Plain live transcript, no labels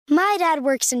My dad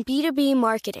works in B2B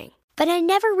marketing, but I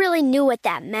never really knew what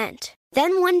that meant.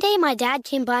 Then one day, my dad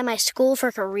came by my school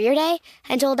for career day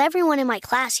and told everyone in my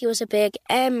class he was a big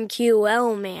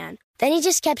MQL man. Then he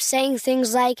just kept saying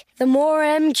things like, the more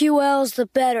MQLs, the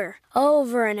better,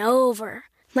 over and over.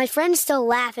 My friends still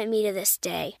laugh at me to this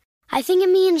day. I think it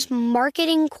means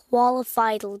marketing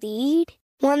qualified lead.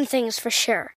 One thing's for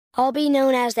sure, I'll be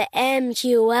known as the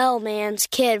MQL man's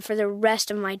kid for the rest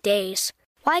of my days.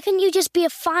 Why couldn't you just be a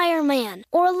fireman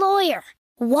or a lawyer?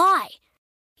 Why?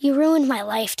 You ruined my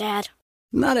life, Dad.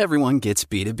 Not everyone gets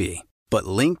B2B, but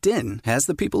LinkedIn has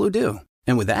the people who do.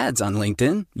 And with ads on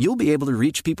LinkedIn, you'll be able to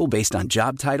reach people based on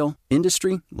job title,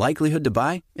 industry, likelihood to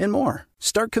buy, and more.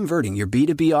 Start converting your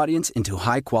B2B audience into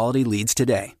high-quality leads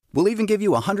today. We'll even give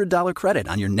you a $100 credit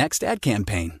on your next ad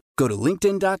campaign. Go to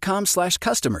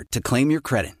linkedin.com/customer to claim your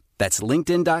credit. That's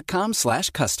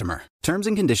linkedin.com/customer. Terms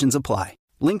and conditions apply.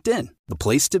 LinkedIn, the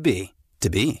place to be, to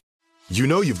be. You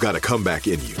know you've got a comeback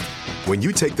in you. When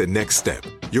you take the next step,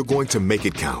 you're going to make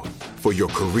it count. For your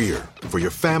career, for your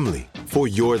family, for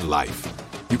your life.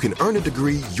 You can earn a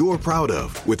degree you're proud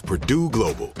of with Purdue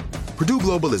Global. Purdue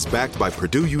Global is backed by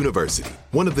Purdue University,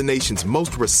 one of the nation's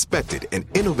most respected and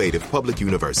innovative public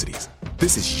universities.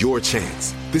 This is your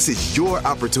chance. This is your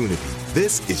opportunity.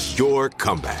 This is your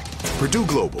comeback. Purdue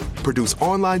Global, Purdue's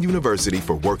online university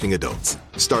for working adults.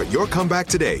 Start your comeback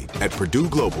today at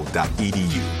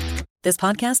purdueglobal.edu. This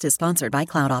podcast is sponsored by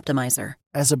Cloud Optimizer.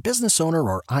 As a business owner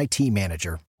or IT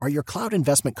manager, are your cloud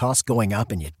investment costs going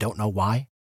up and you don't know why?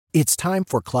 It's time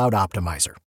for Cloud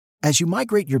Optimizer. As you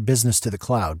migrate your business to the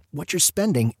cloud, what you're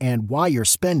spending and why you're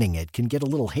spending it can get a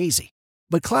little hazy.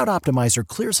 But Cloud Optimizer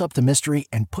clears up the mystery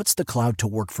and puts the cloud to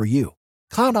work for you.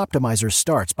 Cloud Optimizer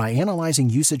starts by analyzing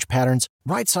usage patterns,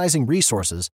 right-sizing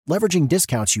resources, leveraging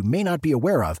discounts you may not be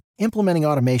aware of, implementing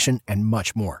automation, and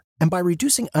much more. And by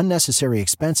reducing unnecessary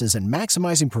expenses and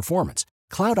maximizing performance,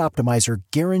 Cloud Optimizer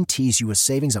guarantees you a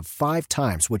savings of 5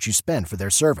 times what you spend for their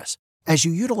service. As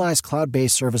you utilize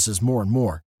cloud-based services more and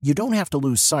more, you don't have to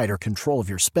lose sight or control of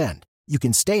your spend. You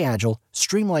can stay agile,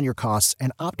 streamline your costs,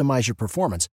 and optimize your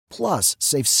performance, plus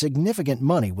save significant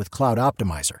money with Cloud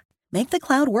Optimizer. Make the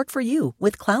cloud work for you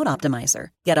with Cloud Optimizer.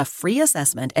 Get a free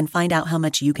assessment and find out how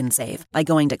much you can save by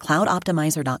going to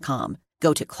cloudoptimizer.com.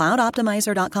 Go to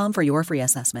cloudoptimizer.com for your free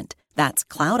assessment. That's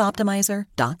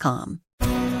cloudoptimizer.com.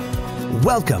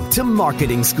 Welcome to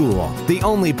Marketing School, the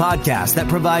only podcast that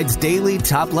provides daily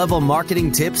top-level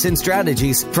marketing tips and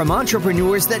strategies from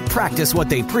entrepreneurs that practice what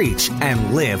they preach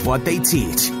and live what they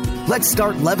teach. Let's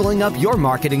start leveling up your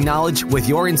marketing knowledge with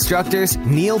your instructors,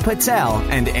 Neil Patel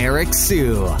and Eric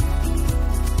Sue.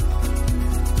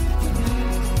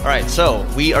 All right, so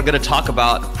we are going to talk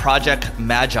about Project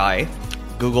Magi.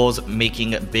 Google's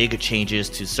making big changes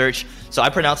to search. So I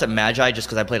pronounce it Magi just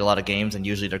because I played a lot of games and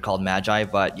usually they're called Magi,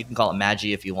 but you can call it Magi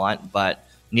if you want. But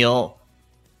Neil,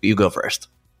 you go first.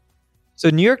 So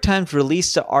New York Times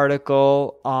released an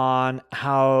article on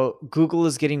how Google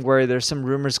is getting worried. There's some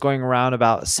rumors going around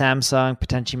about Samsung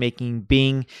potentially making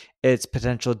Bing its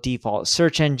potential default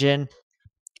search engine,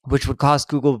 which would cost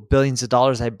Google billions of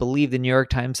dollars. I believe the New York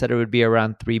Times said it would be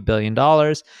around $3 billion.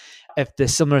 If the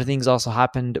similar things also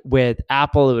happened with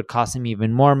Apple, it would cost them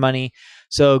even more money.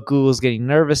 So Google's getting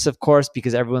nervous, of course,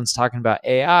 because everyone's talking about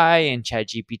AI and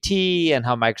ChatGPT and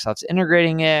how Microsoft's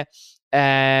integrating it.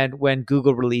 And when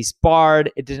Google released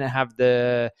Bard, it didn't have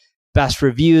the best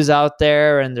reviews out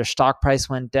there and their stock price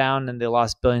went down and they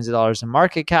lost billions of dollars in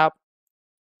market cap.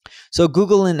 So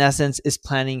Google, in essence, is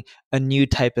planning a new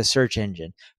type of search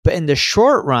engine. But in the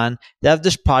short run, they have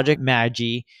this Project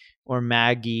Magi, or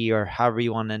Maggie, or however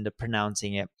you want to end up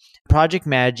pronouncing it. Project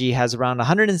Magi has around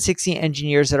 160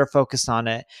 engineers that are focused on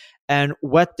it. And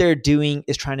what they're doing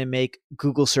is trying to make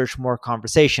Google search more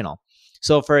conversational.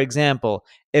 So for example,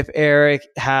 if Eric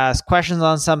has questions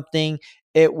on something,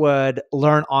 it would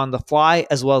learn on the fly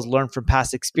as well as learn from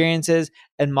past experiences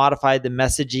and modify the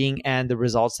messaging and the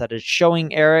results that it's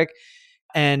showing Eric.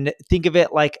 And think of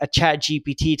it like a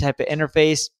ChatGPT type of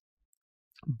interface,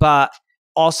 but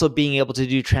also being able to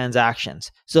do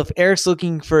transactions. So if Eric's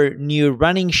looking for new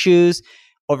running shoes,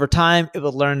 over time, it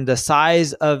will learn the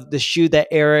size of the shoe that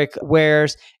Eric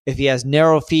wears, if he has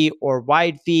narrow feet or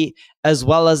wide feet, as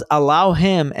well as allow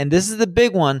him, and this is the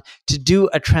big one, to do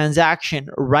a transaction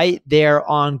right there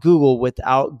on Google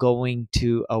without going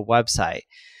to a website.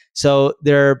 So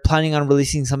they're planning on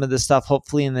releasing some of this stuff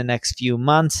hopefully in the next few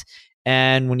months.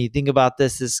 And when you think about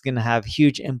this, this is going to have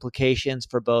huge implications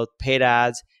for both paid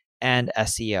ads and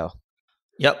SEO.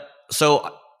 Yep.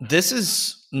 So this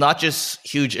is not just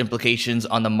huge implications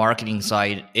on the marketing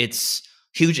side. It's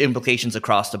huge implications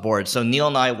across the board. So Neil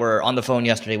and I were on the phone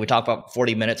yesterday. We talked about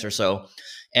 40 minutes or so.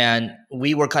 And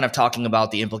we were kind of talking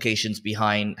about the implications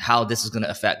behind how this is going to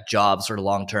affect jobs sort of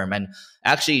long term. And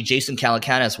actually, Jason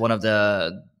Calacanis, one of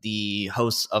the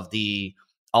hosts of the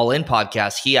All In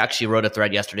podcast, he actually wrote a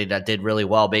thread yesterday that did really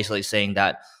well, basically saying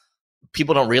that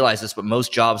people don't realize this, but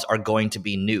most jobs are going to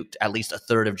be nuked. At least a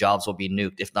third of jobs will be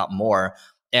nuked, if not more.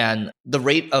 And the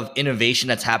rate of innovation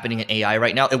that's happening in AI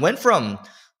right now, it went from,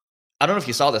 I don't know if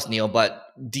you saw this, Neil, but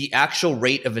the actual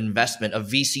rate of investment of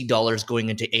VC dollars going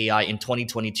into AI in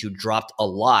 2022 dropped a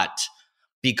lot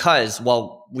because,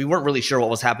 well, we weren't really sure what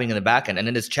was happening in the back end. And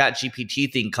then this Chat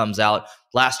GPT thing comes out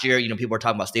last year. People were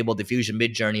talking about Stable Diffusion,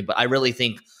 Midjourney, but I really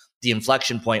think the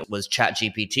inflection point was Chat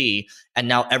GPT. And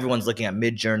now everyone's looking at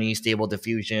Midjourney, Stable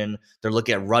Diffusion. They're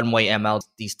looking at Runway ML,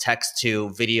 these text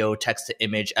to video, text to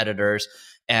image editors.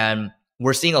 And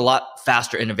we're seeing a lot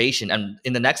faster innovation. And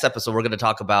in the next episode, we're going to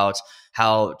talk about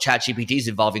how ChatGPT is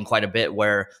evolving quite a bit,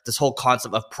 where this whole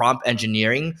concept of prompt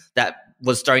engineering that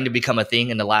was starting to become a thing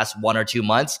in the last 1 or 2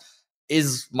 months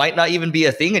might not even be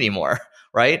a thing anymore,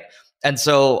 right? And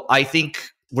so I think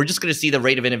we're just going to see the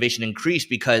rate of innovation increase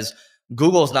because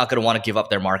Google's not going to want to give up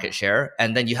their market share.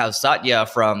 And then you have Satya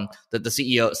from the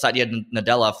CEO, Satya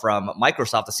Nadella from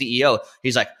Microsoft, the CEO.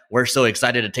 He's like, we're so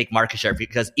excited to take market share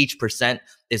because each percent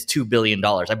is $2 billion.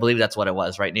 I believe that's what it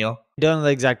was, right, Neil? I don't know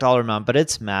the exact dollar amount, but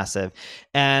it's massive.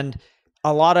 And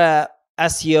a lot of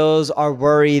SEOs are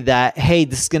worried that, hey,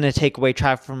 this is going to take away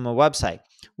traffic from a website.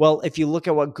 Well, if you look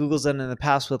at what Google's done in the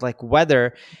past with like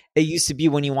weather, it used to be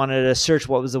when you wanted to search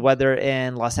what was the weather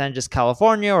in Los Angeles,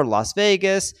 California, or Las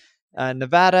Vegas,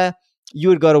 Nevada, you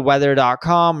would go to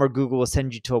weather.com or Google will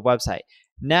send you to a website.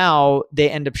 Now they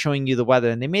end up showing you the weather,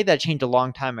 and they made that change a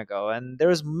long time ago. And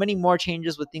there's many more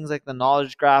changes with things like the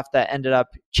knowledge graph that ended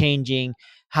up changing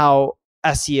how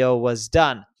SEO was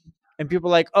done. And people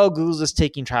are like, oh, Google's just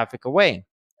taking traffic away.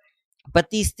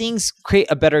 But these things create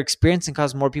a better experience and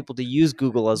cause more people to use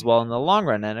Google as well in the long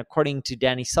run. And according to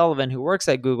Danny Sullivan, who works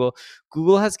at Google,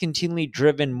 Google has continually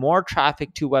driven more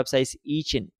traffic to websites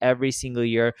each and every single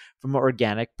year from an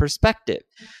organic perspective.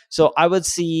 So I would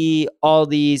see all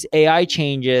these AI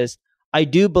changes. I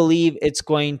do believe it's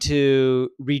going to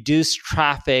reduce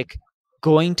traffic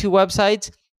going to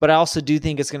websites, but I also do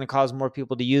think it's going to cause more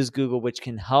people to use Google, which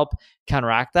can help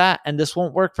counteract that. And this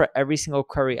won't work for every single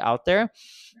query out there.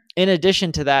 In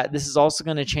addition to that, this is also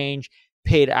going to change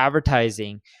paid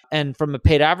advertising. And from a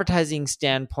paid advertising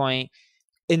standpoint,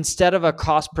 instead of a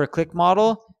cost per click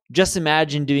model, just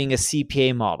imagine doing a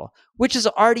CPA model, which is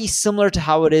already similar to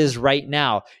how it is right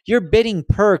now. You're bidding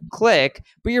per click,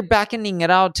 but you're backending it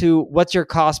out to what's your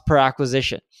cost per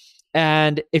acquisition.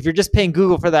 And if you're just paying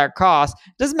Google for that cost,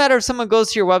 it doesn't matter if someone goes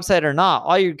to your website or not.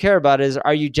 All you care about is,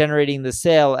 are you generating the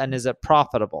sale and is it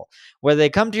profitable? Whether they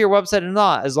come to your website or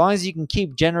not, as long as you can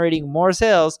keep generating more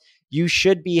sales, you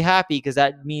should be happy because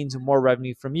that means more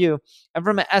revenue from you. And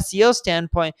from an SEO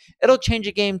standpoint, it'll change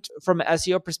a game from an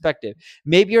SEO perspective.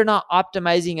 Maybe you're not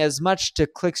optimizing as much to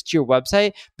clicks to your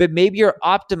website, but maybe you're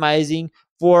optimizing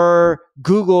for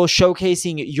Google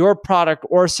showcasing your product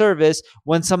or service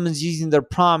when someone's using their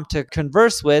prompt to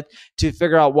converse with to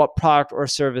figure out what product or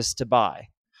service to buy.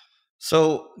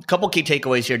 So a couple key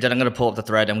takeaways here. Then I'm going to pull up the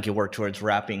thread and we can work towards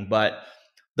wrapping. But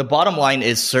the bottom line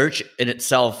is search in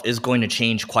itself is going to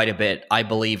change quite a bit, I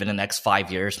believe, in the next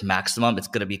 5 years maximum. It's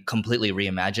going to be completely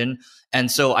reimagined.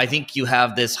 And so I think you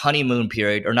have this honeymoon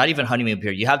period, or not even honeymoon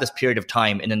period. You have this period of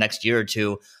time in the next year or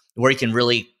two where you can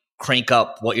really crank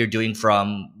up what you're doing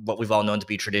from what we've all known to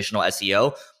be traditional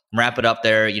SEO, ramp it up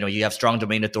there. You have strong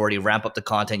domain authority, ramp up the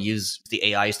content, use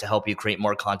the AIs to help you create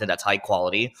more content that's high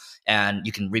quality, and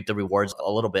you can reap the rewards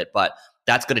a little bit, but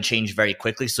that's going to change very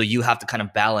quickly. So you have to kind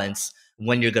of balance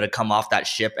when you're going to come off that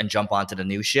ship and jump onto the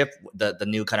new ship, the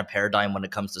new kind of paradigm when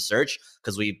it comes to search,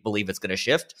 because we believe it's going to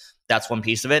shift. That's one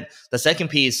piece of it. The second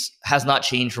piece has not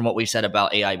changed from what we said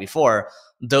about AI before.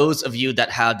 Those of you that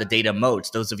have the data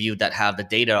moats, those of you that have the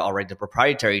data already, the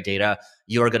proprietary data,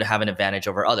 you're going to have an advantage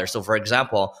over others. So for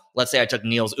example, let's say I took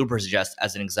Neil's Uber Suggest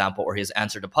as an example, or his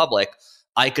answer to public.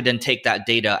 I could then take that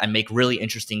data and make really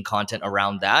interesting content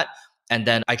around that. And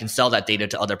then I can sell that data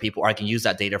to other people, or I can use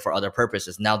that data for other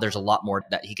purposes. Now there's a lot more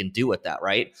that he can do with that,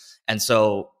 right? And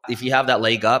so if you have that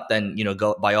leg up, then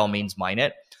go by all means mine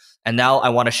it. And now I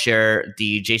want to share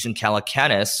the Jason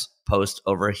Calacanis post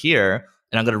over here,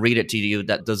 and I'm going to read it to you,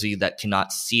 that those of you that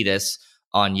cannot see this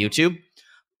on YouTube.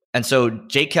 And so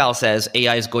JCal says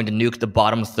AI is going to nuke the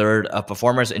bottom third of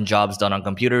performers in jobs done on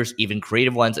computers, even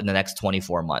creative ones, in the next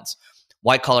 24 months.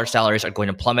 White-collar salaries are going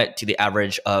to plummet to the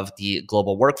average of the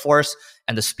global workforce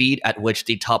and the speed at which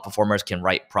the top performers can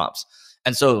write prompts.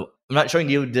 And so I'm not showing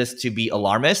you this to be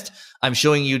alarmist. I'm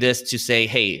showing you this to say,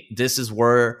 hey, this is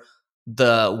where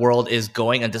the world is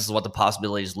going and this is what the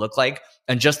possibilities look like.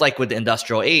 And just like with the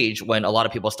industrial age, when a lot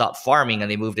of people stopped farming and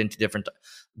they moved into different,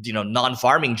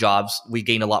 non-farming jobs, we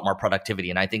gain a lot more productivity.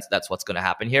 And I think that's what's going to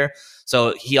happen here.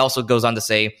 So he also goes on to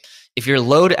say, if you're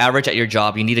low to average at your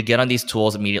job, you need to get on these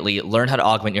tools immediately, learn how to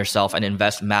augment yourself, and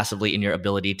invest massively in your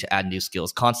ability to add new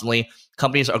skills constantly.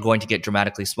 Companies are going to get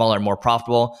dramatically smaller and more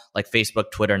profitable, like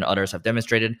Facebook, Twitter, and others have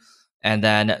demonstrated. And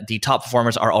then the top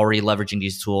performers are already leveraging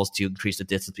these tools to increase the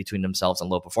distance between themselves and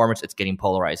low performers. It's getting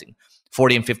polarizing.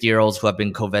 40 and 50-year-olds who have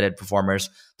been coveted performers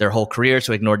their whole careers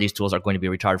who ignore these tools are going to be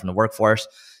retired from the workforce.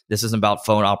 This isn't about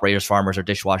phone operators, farmers, or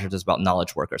dishwashers. It's about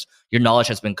knowledge workers. Your knowledge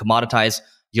has been commoditized.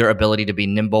 Your ability to be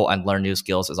nimble and learn new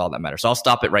skills is all that matters. So I'll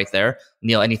stop it right there.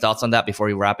 Neil, any thoughts on that before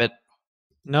we wrap it?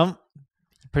 No,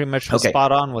 pretty much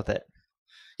spot on with it.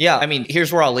 Yeah, I mean,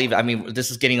 here's where I'll leave it. I mean,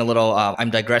 this is getting a little,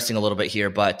 I'm digressing a little bit here,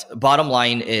 but bottom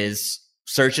line is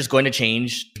search is going to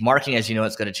change. Marketing as you know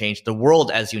it's going to change. The world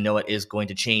as you know it is going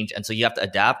to change. And so you have to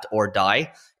adapt or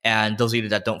die. And those of you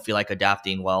that don't feel like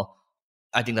adapting, well,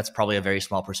 I think that's probably a very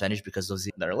small percentage because those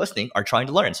that are listening are trying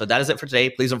to learn. So that is it for today.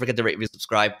 Please don't forget to rate, review,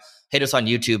 subscribe. Hit us on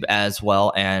YouTube as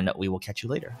well, and we will catch you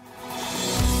later.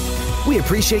 We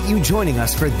appreciate you joining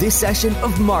us for this session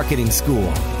of Marketing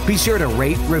School. Be sure to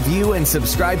rate, review, and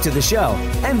subscribe to the show,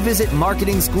 and visit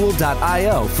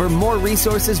marketingschool.io for more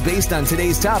resources based on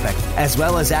today's topic, as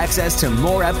well as access to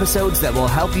more episodes that will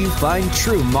help you find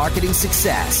true marketing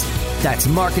success. That's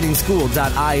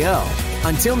marketingschool.io.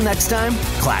 Until next time,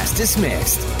 class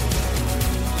dismissed.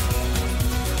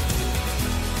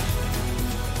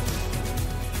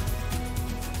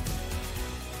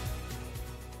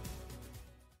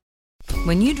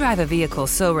 When you drive a vehicle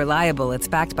so reliable it's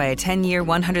backed by a 10-year,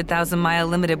 100,000-mile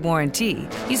limited warranty,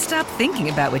 you stop thinking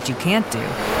about what you can't do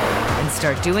and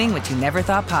start doing what you never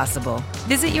thought possible.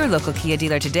 Visit your local Kia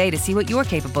dealer today to see what you're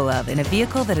capable of in a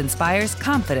vehicle that inspires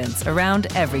confidence around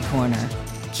every corner.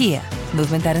 Kia,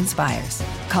 movement that inspires.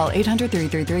 Call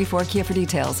 800-333-4KIA for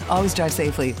details. Always drive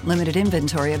safely. Limited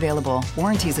inventory available.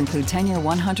 Warranties include 10-year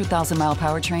 100,000-mile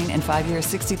powertrain and 5-year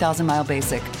 60,000-mile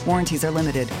basic. Warranties are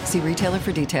limited. See retailer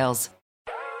for details.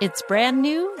 It's brand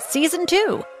new, Season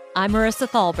 2. I'm Marissa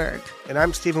Thalberg. And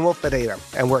I'm Stephen Wolf-Bedeta.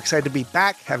 And we're excited to be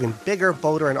back having bigger,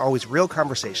 bolder, and always real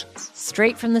conversations.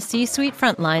 Straight from the C-suite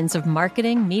front lines of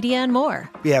marketing, media, and more.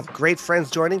 We have great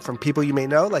friends joining from people you may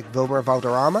know, like Wilmer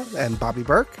Valderrama and Bobby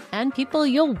Burke. And people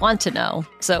you'll want to know.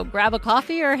 So grab a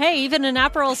coffee or, hey, even an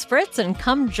Aperol Spritz and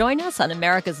come join us on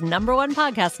America's #1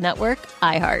 podcast network,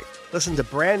 iHeart. Listen to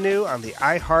Brand New on the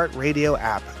iHeart Radio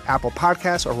app, Apple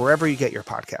Podcasts, or wherever you get your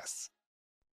podcasts.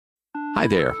 Hi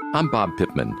there, I'm Bob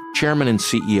Pittman, Chairman and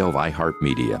CEO of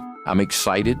iHeartMedia. I'm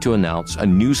excited to announce a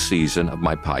new season of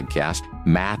my podcast,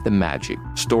 Math and Magic,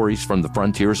 Stories from the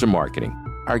Frontiers of Marketing.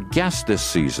 Our guests this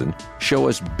season show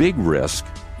us big risk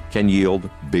can yield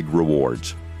big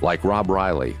rewards, like Rob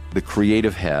Riley, the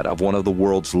creative head of one of the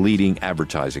world's leading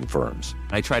advertising firms.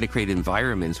 I try to create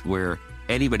environments where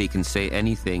anybody can say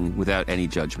anything without any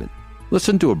judgment.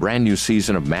 Listen to a brand new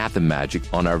season of Math and Magic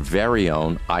on our very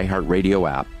own iHeartRadio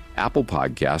app, Apple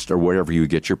Podcast, or wherever you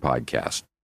get your podcast.